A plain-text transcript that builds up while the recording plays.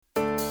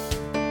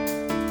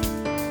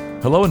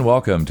Hello and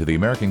welcome to the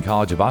American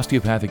College of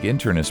Osteopathic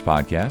Internists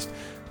podcast.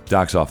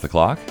 Docs off the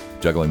clock.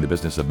 Juggling the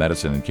business of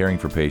medicine and caring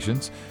for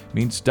patients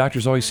means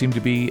doctors always seem to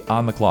be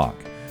on the clock.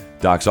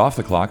 Docs off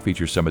the clock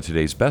features some of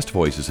today's best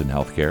voices in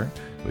healthcare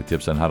with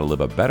tips on how to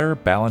live a better,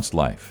 balanced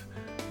life.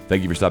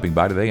 Thank you for stopping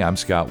by today. I'm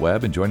Scott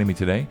Webb, and joining me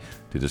today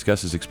to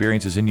discuss his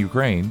experiences in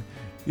Ukraine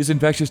is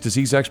infectious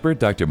disease expert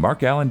Dr.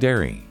 Mark Alan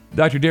Derry.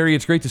 Dr. Derry,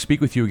 it's great to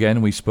speak with you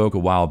again. We spoke a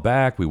while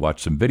back. We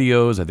watched some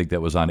videos. I think that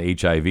was on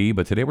HIV,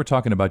 but today we're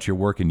talking about your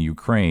work in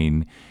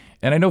Ukraine.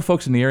 And I know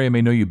folks in the area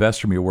may know you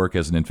best from your work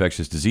as an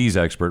infectious disease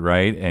expert,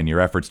 right? And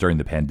your efforts during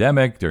the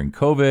pandemic, during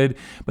COVID.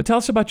 But tell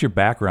us about your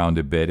background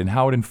a bit and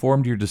how it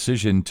informed your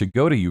decision to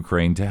go to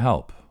Ukraine to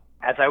help.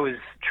 As I was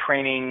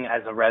training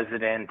as a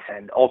resident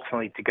and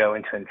ultimately to go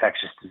into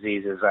infectious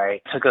diseases,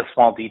 I took a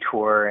small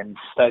detour and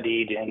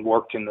studied and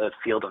worked in the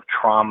field of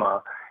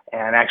trauma,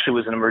 and actually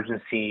was an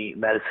emergency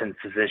medicine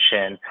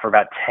physician for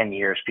about 10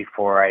 years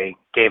before I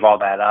gave all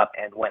that up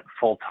and went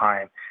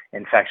full-time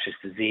infectious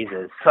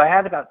diseases. So I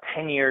had about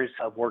 10 years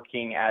of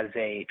working as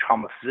a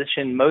trauma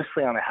physician,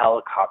 mostly on a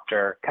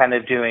helicopter, kind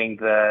of doing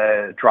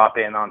the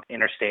drop-in on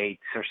interstates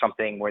or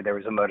something where there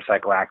was a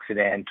motorcycle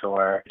accident,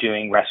 or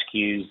doing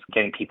rescues,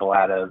 getting people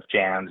out of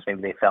jams.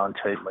 Maybe they fell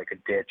into like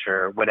a ditch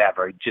or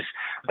whatever, just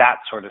that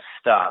sort of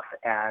stuff.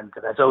 And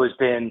that's always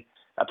been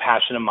a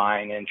passion of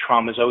mine, and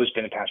trauma has always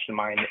been a passion of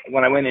mine.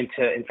 When I went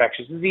into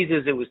infectious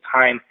diseases, it was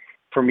time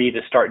for me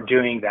to start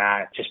doing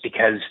that, just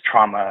because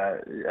trauma,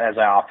 as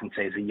I often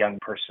say, is a young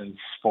person's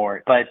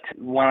sport. But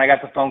when I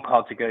got the phone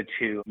call to go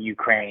to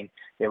Ukraine,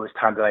 it was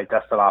time that I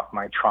dusted off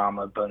my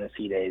trauma bona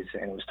fides,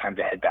 and it was time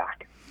to head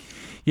back.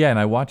 Yeah, and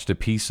I watched a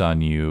piece on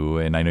you,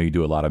 and I know you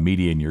do a lot of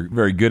media, and you're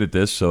very good at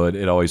this, so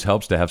it always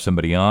helps to have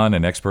somebody on,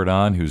 an expert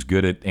on, who's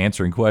good at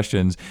answering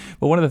questions.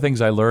 But one of the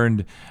things I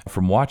learned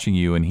from watching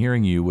you and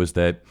hearing you was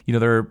that,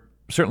 there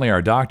certainly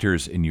are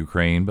doctors in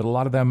Ukraine, but a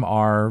lot of them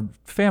are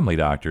family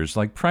doctors,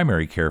 like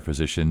primary care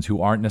physicians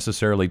who aren't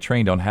necessarily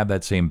trained, don't have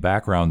that same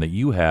background that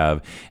you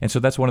have. And so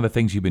that's one of the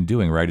things you've been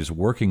doing, right, is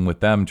working with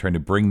them, trying to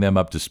bring them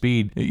up to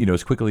speed,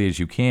 as quickly as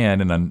you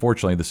can. And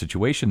unfortunately, the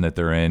situation that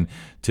they're in,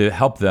 to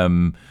help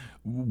them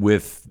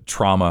with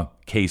trauma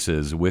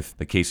cases, with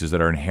the cases that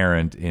are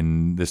inherent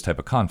in this type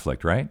of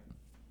conflict, right?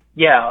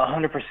 Yeah,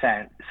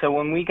 100%. So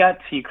when we got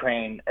to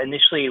Ukraine,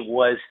 initially it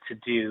was to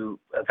do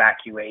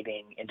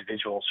evacuating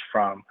individuals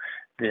from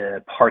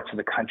the parts of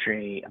the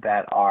country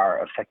that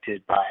are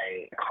affected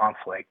by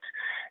conflict.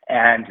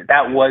 And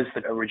that was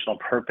the original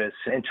purpose,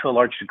 and to a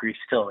large degree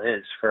still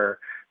is, for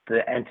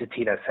the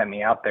entity that sent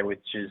me out there, which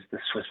is the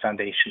Swiss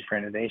Foundation for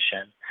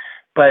Innovation.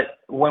 But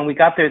when we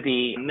got there,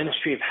 the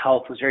Ministry of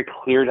Health was very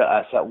clear to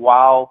us that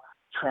while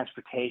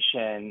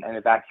transportation and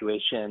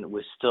evacuation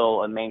was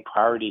still a main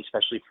priority,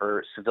 especially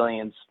for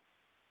civilians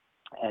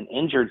and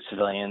injured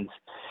civilians,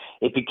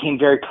 it became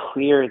very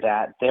clear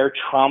that their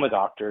trauma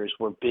doctors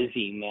were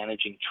busy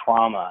managing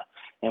trauma.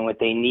 And what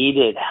they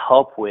needed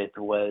help with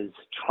was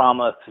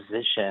trauma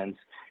physicians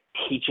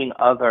teaching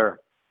other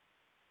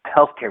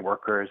healthcare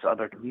workers,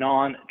 other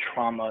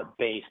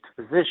non-trauma-based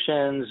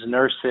physicians,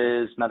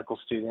 nurses, medical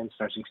students,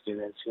 nursing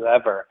students,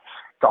 whoever,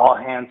 it's all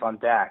hands on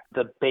deck,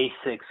 the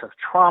basics of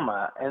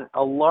trauma. And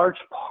a large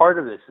part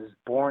of this is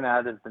born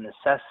out of the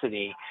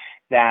necessity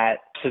that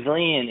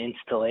civilian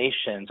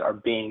installations are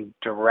being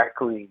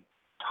directly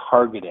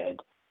targeted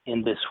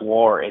in this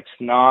war. It's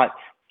not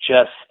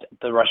just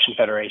the Russian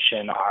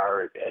Federation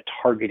are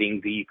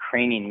targeting the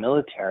Ukrainian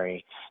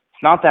military.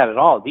 Not that at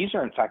all. These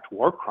are, in fact,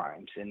 war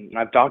crimes, and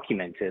I've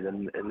documented,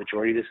 and the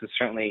majority of this, and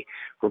certainly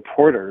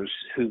reporters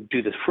who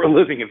do this for a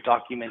living have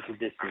documented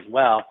this as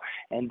well,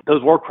 and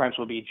those war crimes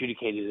will be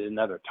adjudicated at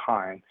another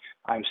time,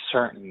 I'm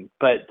certain.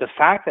 But the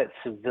fact that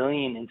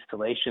civilian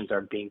installations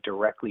are being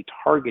directly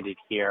targeted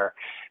here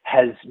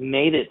has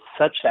made it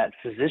such that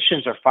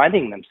physicians are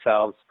finding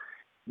themselves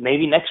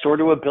maybe next door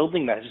to a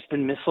building that has just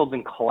been missiled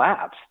and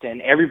collapsed,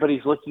 and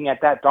everybody's looking at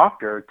that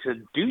doctor to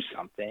do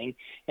something,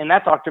 and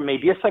that doctor may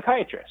be a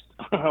psychiatrist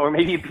or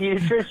maybe a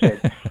pediatrician,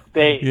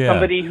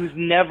 somebody who's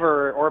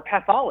never, or a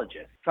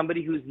pathologist,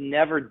 somebody who's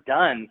never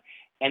done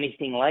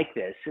anything like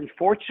this. And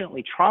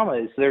fortunately,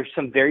 there's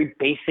some very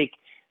basic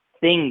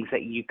things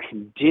that you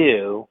can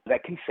do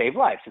that can save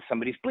lives. If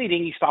somebody's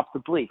bleeding, you stop the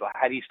bleed. Well,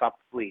 how do you stop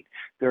the bleed?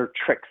 There are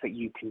tricks that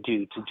you can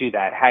do to do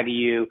that. How do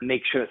you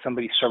make sure that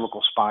somebody's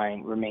cervical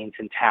spine remains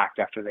intact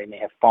after they may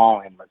have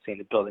fallen, let's say in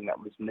a building that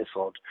was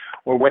missiled?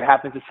 Or what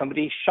happens if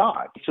somebody's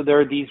shot? So there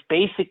are these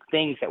basic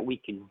things that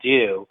we can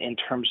do in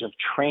terms of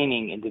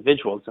training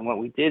individuals. And what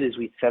we did is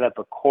we set up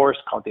a course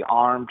called the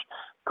Armed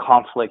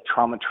Conflict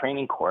Trauma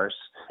Training Course.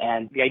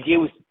 And the idea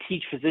was to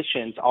teach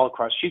physicians all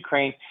across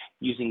Ukraine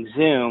using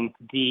Zoom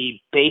the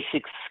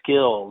basic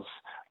skills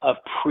of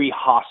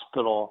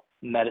pre-hospital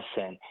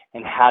medicine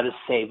and how to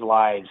save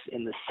lives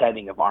in the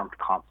setting of armed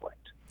conflict.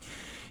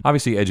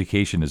 Obviously,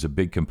 education is a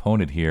big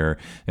component here,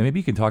 and maybe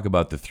you can talk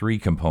about the three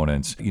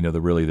components,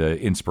 the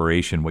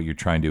inspiration, what you're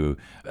trying to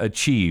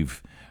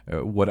achieve,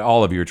 what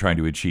all of you are trying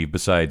to achieve,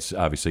 besides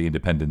obviously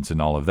independence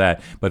and all of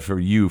that. But for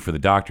you, for the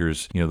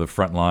doctors, the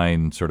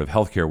frontline sort of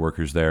healthcare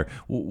workers there,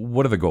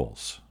 what are the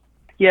goals?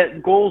 Yeah,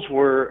 goals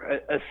were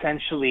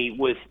essentially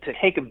was to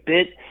take a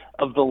bit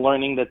of the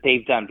learning that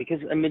they've done, because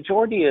a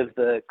majority of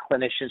the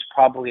clinicians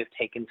probably have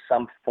taken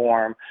some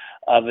form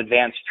of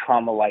advanced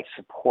trauma life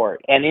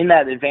support. And in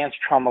that advanced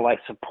trauma life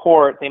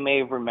support, they may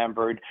have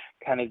remembered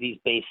kind of these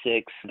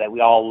basics that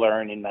we all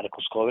learn in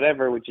medical school or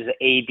whatever, which is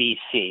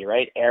ABC,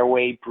 right?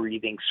 Airway,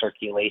 breathing,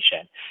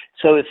 circulation.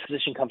 So if a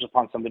physician comes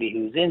upon somebody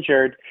who's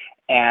injured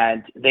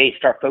and they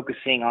start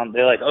focusing on,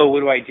 they're like, oh, what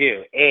do I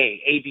do?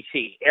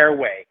 ABC,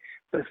 airway.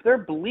 But if they're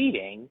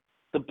bleeding,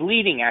 the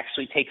bleeding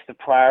actually takes the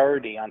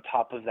priority on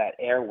top of that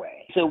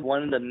airway. So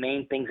one of the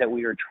main things that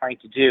we were trying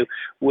to do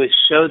was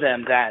show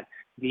them that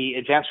the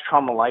advanced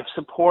trauma life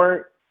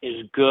support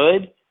is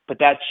good, but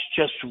that's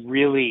just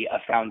really a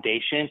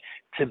foundation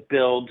to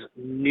build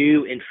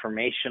new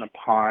information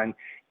upon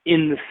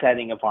in the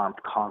setting of armed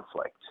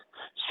conflict.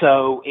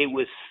 So it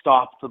was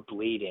stop the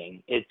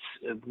bleeding. It's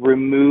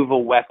remove a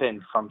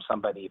weapon from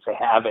somebody if they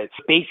have it.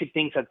 Basic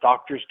things that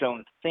doctors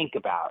don't think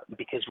about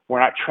because we're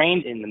not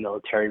trained in the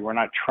military. We're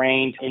not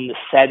trained in the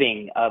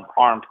setting of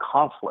armed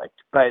conflict.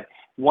 But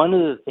one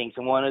of the things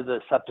and one of the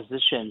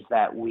suppositions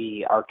that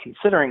we are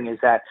considering is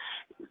that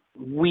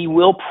we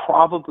will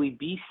probably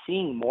be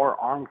seeing more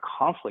armed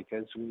conflict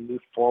as we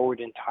move forward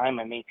in time.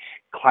 I mean,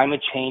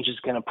 climate change is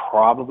going to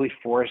probably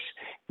force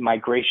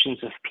migrations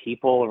of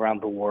people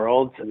around the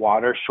world,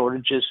 water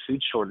shortages,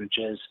 food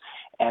shortages,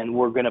 and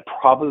we're going to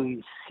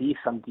probably see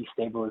some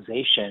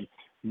destabilization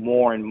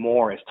more and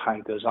more as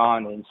time goes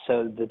on. And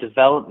so the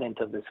development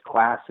of this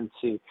class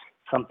into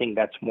something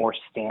that's more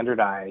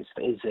standardized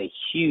is a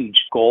huge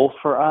goal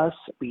for us.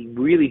 We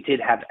really did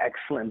have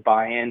excellent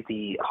buy-in.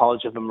 The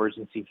College of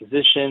Emergency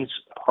Physicians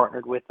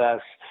partnered with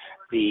us.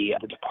 The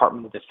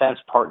Department of Defense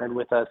partnered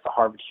with us. The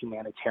Harvard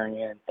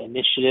Humanitarian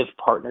Initiative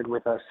partnered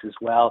with us as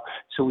well.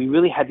 So we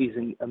really had these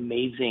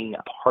amazing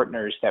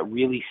partners that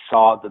really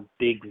saw the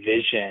big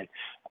vision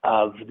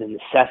of the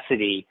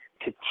necessity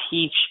to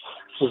teach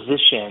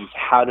physicians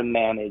how to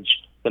manage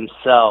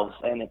themselves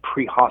in a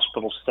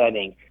pre-hospital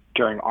setting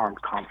during armed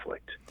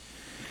conflict.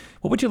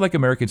 What would you like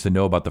Americans to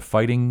know about the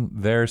fighting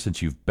there since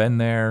you've been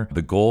there,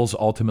 the goals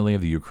ultimately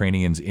of the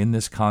Ukrainians in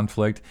this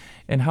conflict,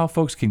 and how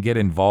folks can get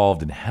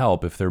involved and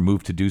help if they're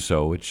moved to do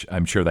so, which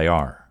I'm sure they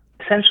are?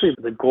 Essentially,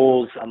 the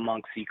goals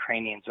amongst the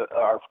Ukrainians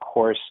are, of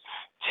course,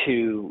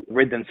 to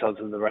rid themselves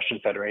of the Russian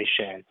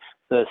Federation.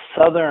 The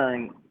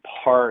southern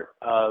part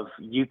of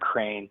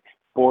Ukraine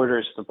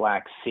borders the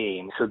Black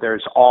Sea, so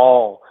there's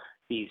all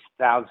these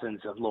thousands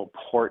of little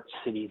port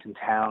cities and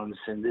towns,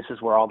 and this is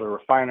where all the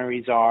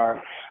refineries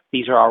are.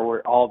 These are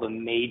where all the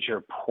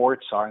major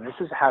ports are, and this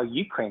is how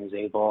Ukraine is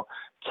able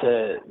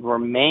to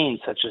remain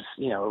such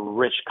a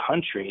rich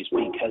countries,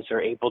 because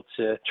they're able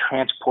to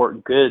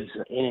transport goods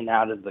in and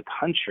out of the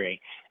country.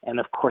 And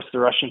of course, the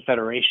Russian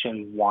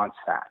Federation wants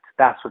that.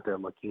 That's what they're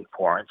looking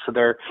for. And so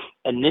they're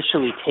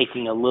initially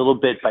taking a little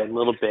bit by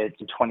little bit.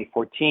 In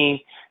 2014,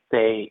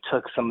 they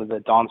took some of the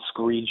Donetsk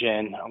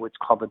region, what's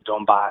called the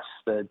Donbass,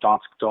 the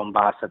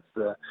Donetsk-Donbass, that's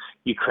the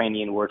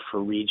Ukrainian word for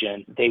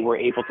region. They were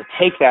able to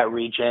take that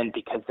region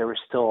because there were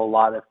still a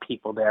lot of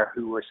people there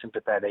who were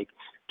sympathetic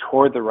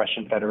toward the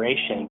Russian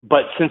Federation.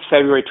 But since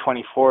February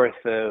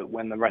 24th,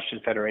 when the Russian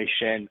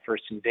Federation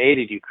first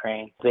invaded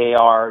Ukraine, they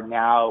are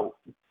now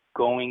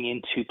going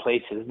into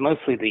places,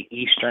 mostly the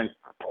eastern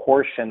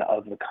portion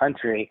of the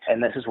country,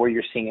 and this is where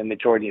you're seeing a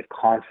majority of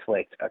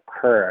conflict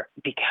occur.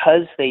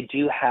 Because they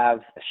do have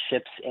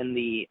ships in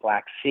the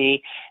Black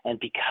Sea, and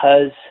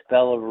because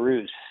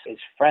Belarus is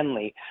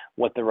friendly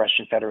with the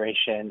Russian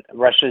Federation,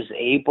 Russia is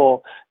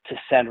able to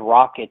send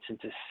rockets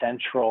into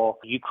central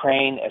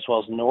Ukraine as well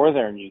as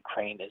northern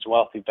Ukraine as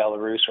well, through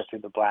Belarus or through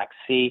the Black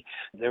Sea.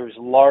 There's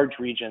large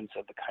regions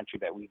of the country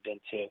that we've been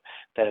to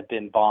that have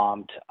been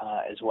bombed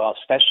as well,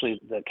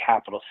 especially the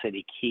capital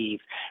city, Kyiv,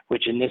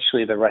 which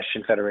initially the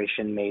Russian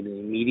Federation made an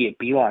immediate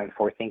beeline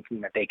for,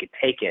 thinking that they could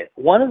take it.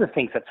 One of the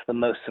things that's the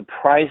most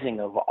surprising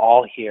of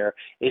all here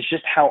is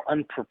just how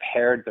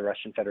unprepared the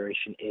Russian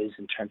Federation is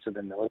in terms of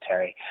the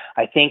military.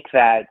 I think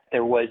that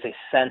there was a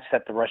sense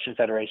that the Russian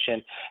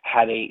Federation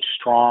had a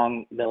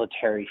strong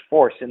military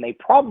force, and they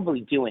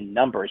probably do in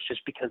numbers,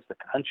 just because the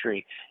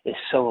country is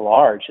so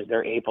large that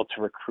they're able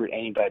to recruit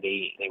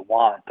anybody they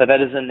want. But that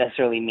doesn't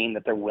necessarily mean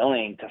that they're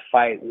willing to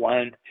fight,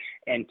 one,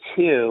 and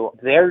two,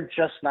 they're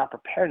just not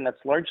prepared, and that's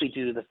largely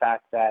due to the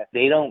fact that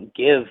they don't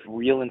give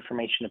real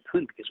information to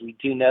Putin, because we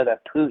do know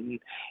that Putin,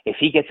 if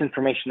he gets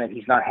information that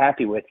he's not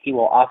happy with, he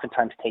will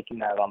oftentimes take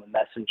that on the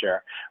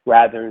messenger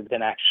rather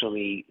than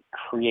actually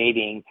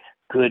creating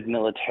good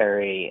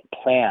military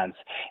plans.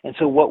 And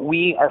so what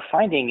we are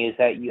finding is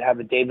that you have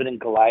a David and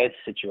Goliath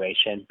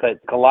situation,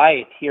 but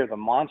Goliath here, the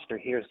monster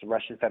here, is the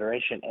Russian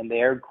Federation, and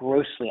they are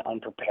grossly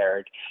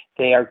unprepared.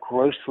 They are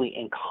grossly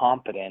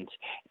incompetent,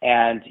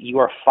 and you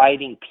are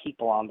fighting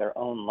people on their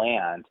own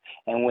land.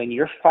 And when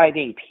you're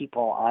fighting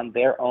people on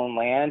their own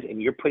land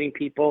and you're putting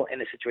people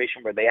in a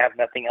situation where they have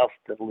nothing else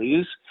to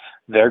lose,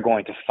 they're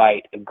going to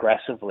fight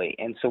aggressively.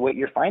 And so what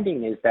you're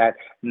finding is that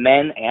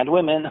men and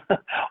women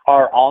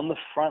are on the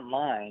front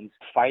lines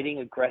fighting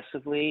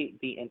aggressively.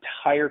 The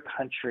entire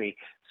country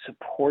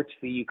supports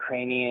the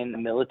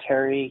Ukrainian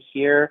military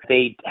here.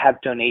 They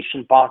have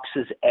donation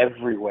boxes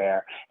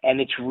everywhere, and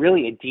it's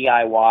really a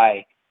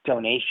DIY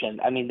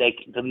donation. I mean,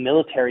 the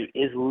military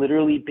is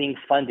literally being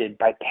funded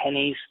by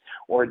pennies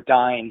or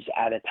dimes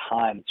at a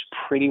time. It's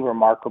pretty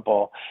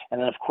remarkable. And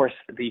then, of course,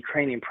 the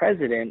Ukrainian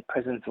President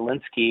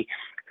Zelensky,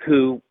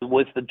 who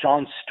was the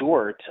Jon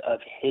Stewart of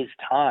his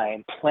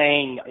time,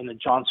 playing in a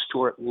Jon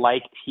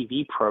Stewart-like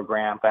TV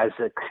program as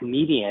a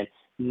comedian,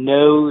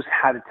 knows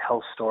how to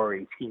tell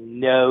stories. He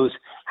knows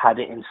how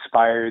to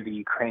inspire the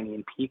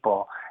Ukrainian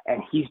people,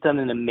 and he's done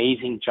an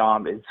amazing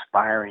job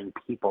inspiring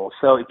people.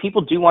 So if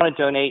people do want to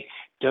donate,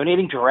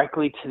 donating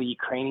directly to the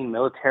Ukrainian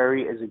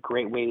military is a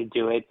great way to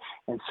do it.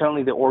 And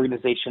certainly the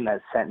organization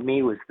that sent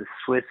me was the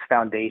Swiss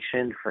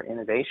Foundation for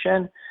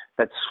Innovation.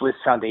 That's Swiss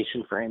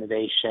Foundation for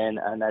Innovation,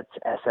 and that's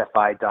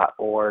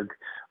sfi.org.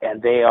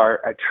 And they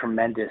are a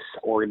tremendous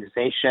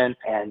organization.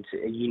 And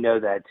you know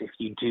that if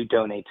you do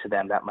donate to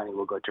them, that money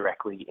will go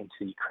directly into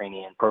the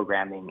Ukrainian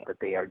programming that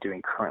they are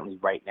doing currently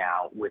right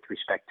now with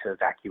respect to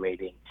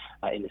evacuating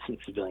innocent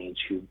civilians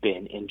who've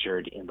been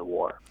injured in the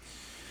war.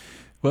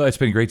 Well, it's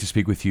been great to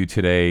speak with you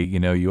today. You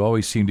know, you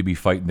always seem to be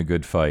fighting the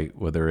good fight,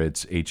 whether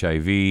it's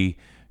HIV,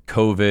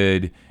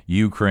 COVID,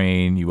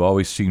 Ukraine. You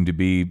always seem to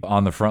be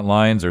on the front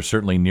lines or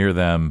certainly near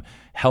them,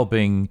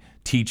 helping,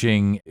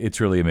 teaching.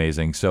 It's really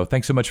amazing. So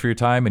thanks so much for your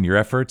time and your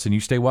efforts, and you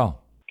stay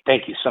well.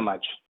 Thank you so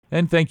much.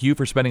 And thank you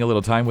for spending a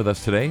little time with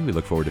us today. We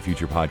look forward to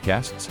future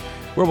podcasts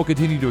where we'll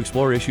continue to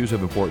explore issues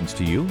of importance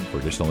to you. For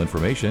additional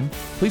information,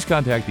 please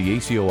contact the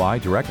ACOI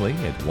directly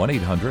at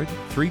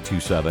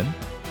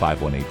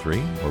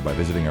 1-800-327-5183 or by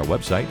visiting our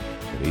website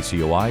at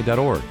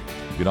acoi.org.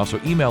 You can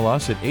also email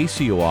us at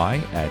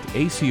acoi@acoi.org.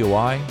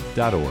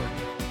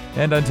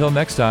 And until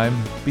next time,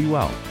 be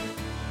well.